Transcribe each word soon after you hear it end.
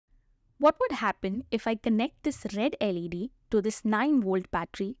What would happen if I connect this red LED to this 9-volt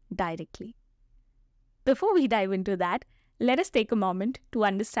battery directly? Before we dive into that, let us take a moment to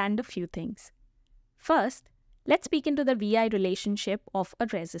understand a few things. First, let's speak into the VI relationship of a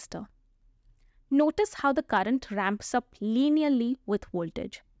resistor. Notice how the current ramps up linearly with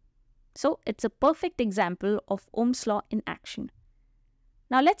voltage. So it's a perfect example of Ohm's law in action.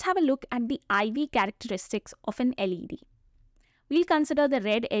 Now let's have a look at the IV characteristics of an LED. We'll consider the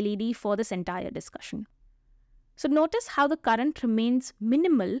red LED for this entire discussion. So notice how the current remains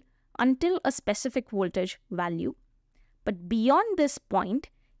minimal until a specific voltage value. But beyond this point,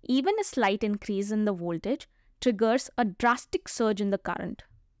 even a slight increase in the voltage triggers a drastic surge in the current.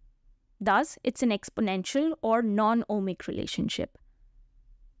 Thus, it's an exponential or non-ohmic relationship.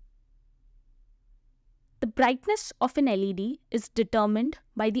 The brightness of an LED is determined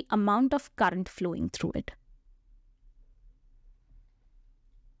by the amount of current flowing through it.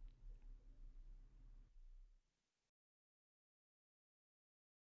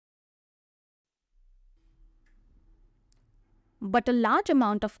 But a large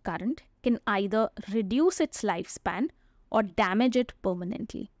amount of current can either reduce its lifespan or damage it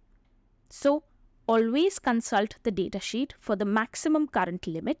permanently. So, always consult the datasheet for the maximum current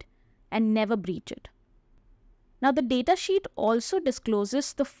limit and never breach it. Now, the datasheet also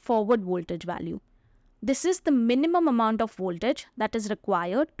discloses the forward voltage value. This is the minimum amount of voltage that is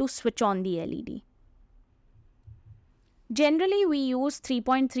required to switch on the LED. Generally, we use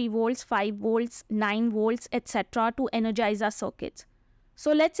 3.3 volts, 5 volts, 9 volts, etc. to energize our circuits.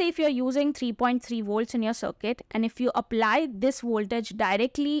 So let's say if you're using 3.3 volts in your circuit, and if you apply this voltage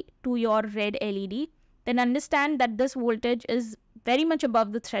directly to your red LED, then understand that this voltage is very much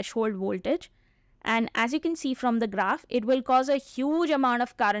above the threshold voltage. And as you can see from the graph, it will cause a huge amount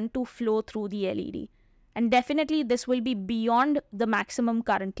of current to flow through the LED. And definitely this will be beyond the maximum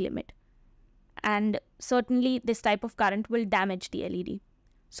current limit. And certainly this type of current will damage the LED.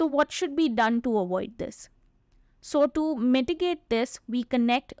 So what should be done to avoid this? So to mitigate this, we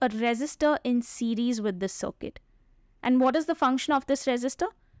connect a resistor in series with this circuit. And what is the function of this resistor?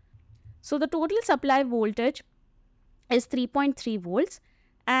 So the total supply voltage is 3.3 volts.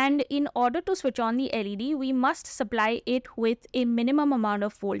 And in order to switch on the LED, we must supply it with a minimum amount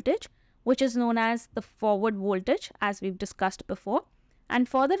of voltage, which is known as the forward voltage, as we've discussed before. And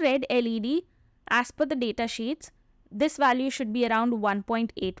for the red LED, as per the data sheets, this value should be around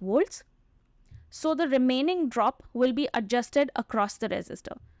 1.8 volts. So the remaining drop will be adjusted across the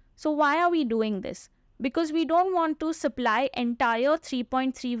resistor. So why are we doing this? Because we don't want to supply entire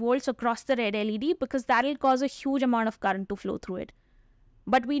 3.3 volts across the red LED, because that will cause a huge amount of current to flow through it.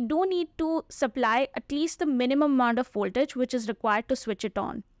 But we do need to supply at least the minimum amount of voltage which is required to switch it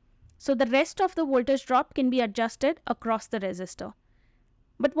on. So the rest of the voltage drop can be adjusted across the resistor.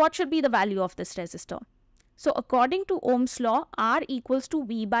 But what should be the value of this resistor? So according to Ohm's law, R equals to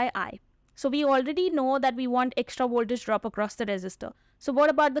V by I. So we already know that we want extra voltage drop across the resistor. So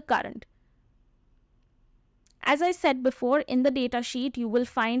what about the current? As I said before, in the data sheet, you will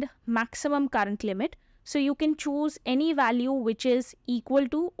find maximum current limit. So you can choose any value which is equal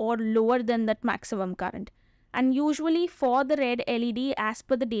to or lower than that maximum current. And usually for the red LED, as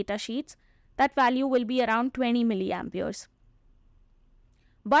per the data sheets, that value will be around 20 milliamperes.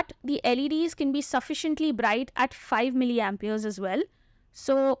 But the LEDs can be sufficiently bright at 5 milliamperes as well.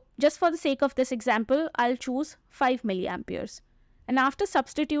 So just for the sake of this example, I'll choose 5 milliamperes. And after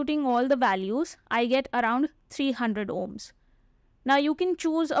substituting all the values, I get around 300 ohms. Now you can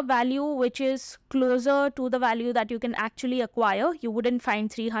choose a value which is closer to the value that you can actually acquire. You wouldn't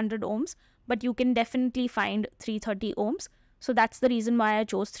find 300 ohms, but you can definitely find 330 ohms. So that's the reason why I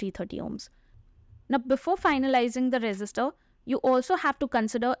chose 330 ohms. Now before finalizing the resistor, you also have to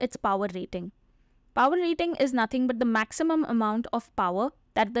consider its power rating. Power rating is nothing but the maximum amount of power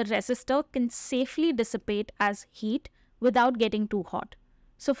that the resistor can safely dissipate as heat without getting too hot.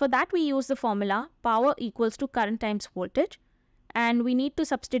 So for that we use the formula power equals to current times voltage, and we need to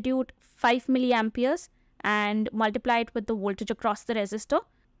substitute 5 milliamperes and multiply it with the voltage across the resistor.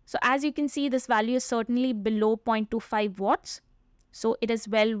 So as you can see, this value is certainly below 0.25 watts. So it is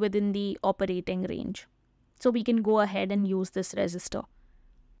well within the operating range. So we can go ahead and use this resistor.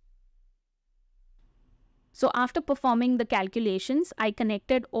 So after performing the calculations, I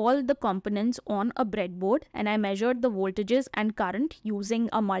connected all the components on a breadboard and I measured the voltages and current using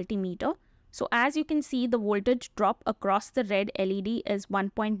a multimeter. So as you can see, the voltage drop across the red LED is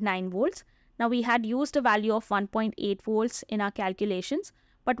 1.9 volts. Now we had used a value of 1.8 volts in our calculations,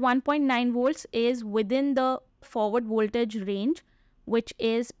 but 1.9 volts is within the forward voltage range which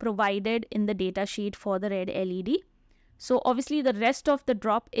is provided in the data sheet for the red LED. So obviously the rest of the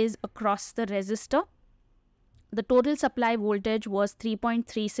drop is across the resistor. The total supply voltage was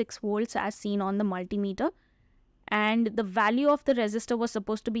 3.36 volts as seen on the multimeter. And the value of the resistor was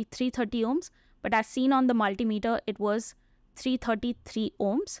supposed to be 330 ohms. But as seen on the multimeter, it was 333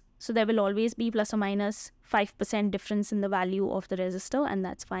 ohms. So there will always be plus or minus 5% difference in the value of the resistor, and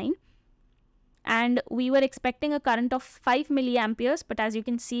that's fine. And we were expecting a current of 5 milliamperes, but as you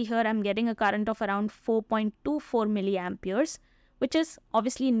can see here, I'm getting a current of around 4.24 milliamperes, which is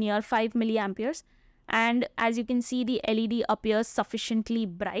obviously near 5 milliamperes. And as you can see, the LED appears sufficiently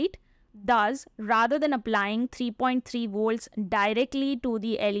bright. Thus, rather than applying 3.3 volts directly to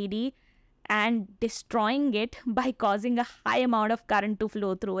the LED and destroying it by causing a high amount of current to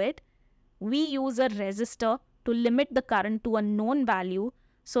flow through it, we use a resistor to limit the current to a known value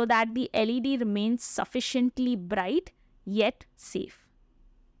so that the LED remains sufficiently bright yet safe.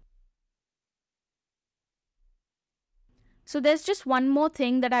 So there's just one more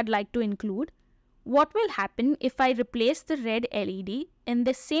thing that I'd like to include. What will happen if I replace the red LED in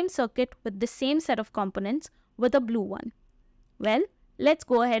the same circuit with the same set of components with a blue one? Well, let's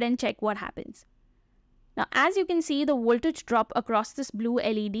go ahead and check what happens. Now, as you can see, the voltage drop across this blue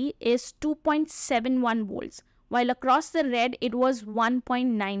LED is 2.71 volts, while across the red it was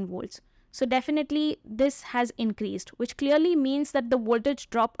 1.9 volts. So definitely this has increased, which clearly means that the voltage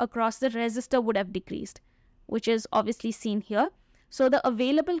drop across the resistor would have decreased, which is obviously seen here. So the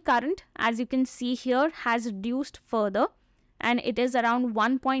available current, as you can see here, has reduced further, and it is around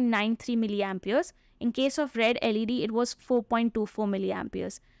 1.93 milliamperes. In case of red LED, it was 4.24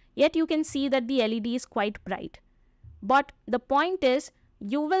 milliamperes. Yet you can see that the LED is quite bright. But the point is,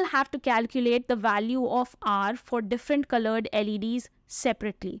 you will have to calculate the value of R for different colored LEDs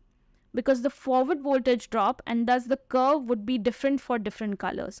separately, because the forward voltage drop and thus the curve would be different for different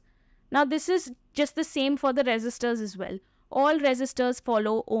colors. Now this is just the same for the resistors as well. All resistors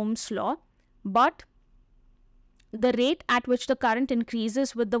follow Ohm's law, but the rate at which the current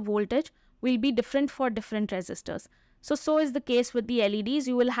increases with the voltage will be different for different resistors. So is the case with the LEDs.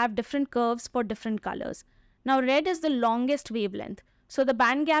 You will have different curves for different colors. Now red is the longest wavelength, so the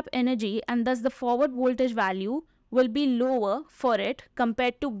band gap energy and thus the forward voltage value will be lower for it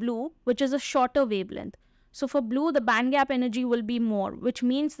compared to blue, which is a shorter wavelength. So for blue, the band gap energy will be more, which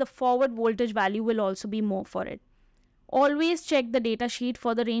means the forward voltage value will also be more for it. Always check the data sheet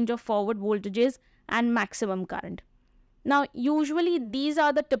for the range of forward voltages and maximum current. Now, usually these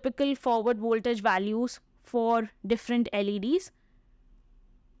are the typical forward voltage values for different LEDs.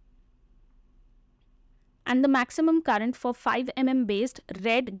 And the maximum current for 5 mm based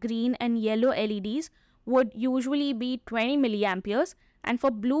red, green and yellow LEDs would usually be 20 milliamperes, and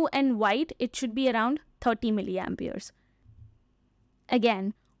for blue and white it should be around 30 milliamperes.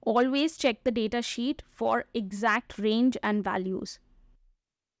 Again, always check the data sheet for exact range and values.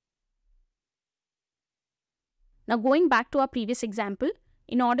 Now going back to our previous example,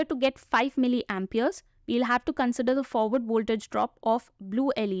 in order to get 5 milliamperes, we'll have to consider the forward voltage drop of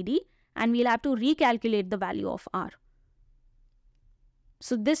blue LED and we'll have to recalculate the value of R.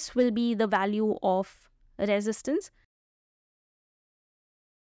 So this will be the value of resistance.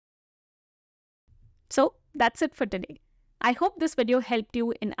 So that's it for today. I hope this video helped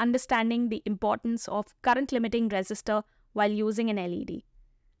you in understanding the importance of current limiting resistor while using an LED.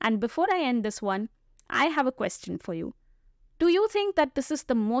 And before I end this one, I have a question for you. Do you think that this is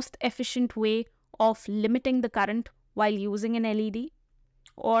the most efficient way of limiting the current while using an LED?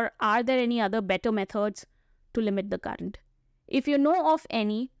 Or are there any other better methods to limit the current? If you know of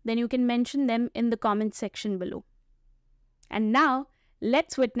any, then you can mention them in the comment section below. And now,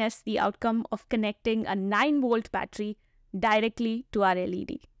 let's witness the outcome of connecting a 9-volt battery directly to our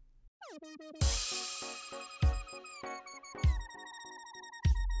LED.